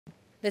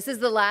This is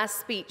the last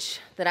speech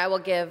that I will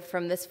give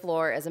from this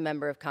floor as a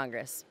member of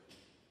Congress.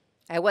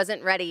 I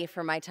wasn't ready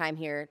for my time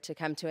here to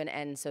come to an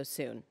end so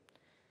soon.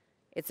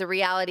 It's a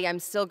reality I'm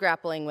still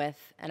grappling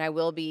with, and I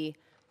will be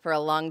for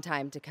a long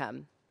time to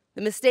come.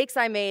 The mistakes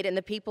I made and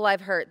the people I've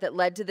hurt that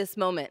led to this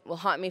moment will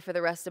haunt me for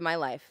the rest of my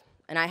life,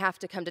 and I have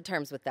to come to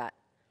terms with that.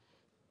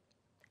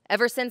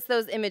 Ever since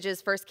those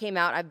images first came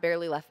out, I've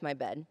barely left my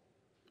bed.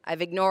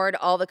 I've ignored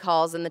all the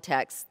calls and the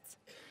texts.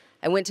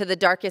 I went to the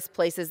darkest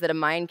places that a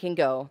mind can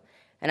go,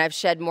 and I've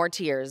shed more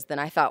tears than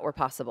I thought were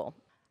possible.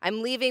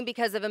 I'm leaving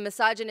because of a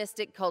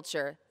misogynistic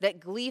culture that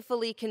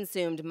gleefully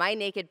consumed my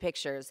naked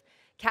pictures,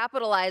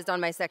 capitalized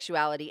on my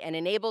sexuality, and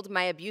enabled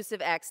my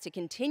abusive ex to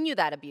continue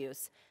that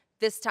abuse,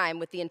 this time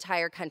with the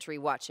entire country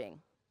watching.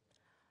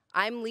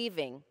 I'm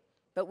leaving,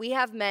 but we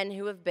have men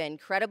who have been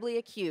credibly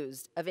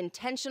accused of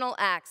intentional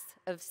acts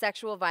of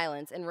sexual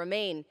violence and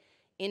remain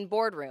in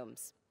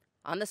boardrooms,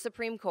 on the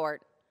Supreme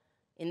Court,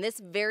 in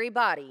this very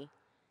body,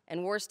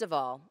 and worst of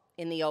all,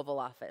 in the Oval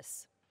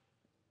Office.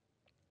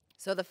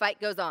 So the fight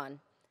goes on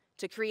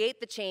to create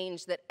the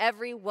change that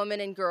every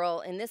woman and girl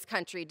in this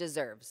country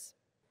deserves.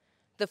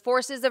 The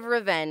forces of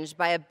revenge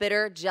by a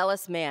bitter,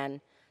 jealous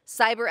man,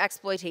 cyber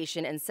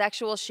exploitation, and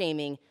sexual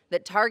shaming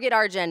that target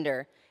our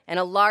gender and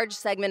a large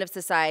segment of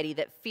society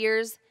that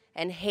fears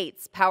and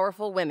hates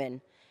powerful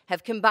women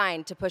have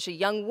combined to push a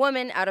young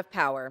woman out of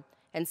power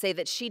and say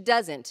that she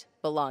doesn't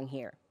belong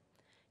here.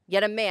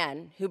 Yet a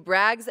man who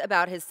brags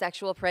about his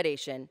sexual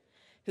predation,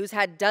 who's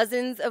had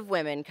dozens of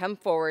women come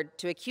forward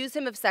to accuse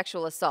him of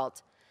sexual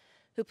assault,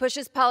 who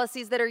pushes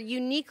policies that are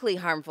uniquely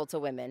harmful to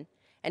women,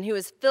 and who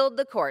has filled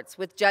the courts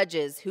with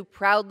judges who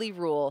proudly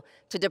rule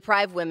to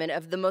deprive women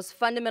of the most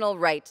fundamental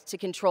right to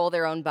control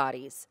their own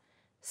bodies,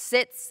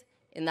 sits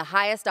in the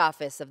highest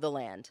office of the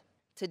land.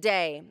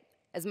 Today,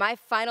 as my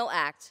final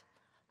act,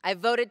 I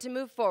voted to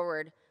move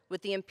forward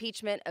with the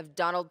impeachment of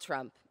Donald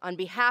Trump on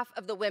behalf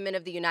of the women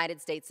of the United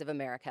States of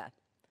America.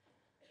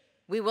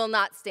 We will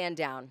not stand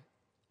down.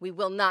 We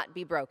will not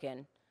be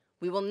broken.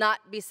 We will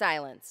not be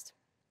silenced.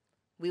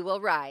 We will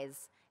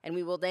rise, and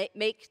we will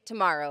make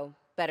tomorrow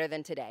better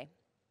than today.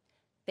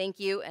 Thank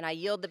you, and I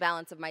yield the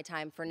balance of my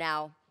time for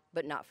now,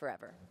 but not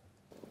forever.